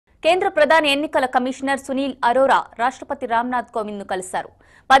కేంద్ర ప్రధాన ఎన్నికల కమిషనర్ సునీల్ అరోరా రాష్ట్రపతి రామ్నాథ్ కోవింద్ ను కలిశారు.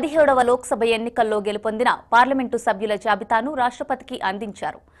 17వ లోక్సభ ఎన్నికల్లో గెలుపొందిన పార్లమెంటు సభ్యుల జాబితాను రాష్ట్రపతికి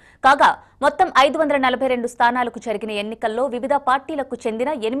అందించారు. కాగా మొత్తం 542 స్థానాలకు జరిగిన ఎన్నికల్లో వివిధ పార్టీలకు చెందిన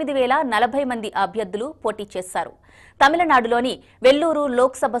 8040 మంది అభ్యర్థులు పోటీ చేశారు. తమిళనాడులోని వెల్లూరు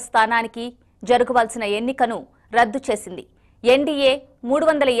లోక్సభ స్థానానికి జరగవలసిన ఎన్నికను రద్దు చేసింది. ఎన్డీఏ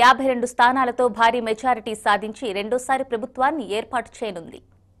 352 స్థానాలతో భారీ మెజారిటీ సాధించి రెండోసారి ప్రభుత్వాన్ని ఏర్పాటు చేయనుంది.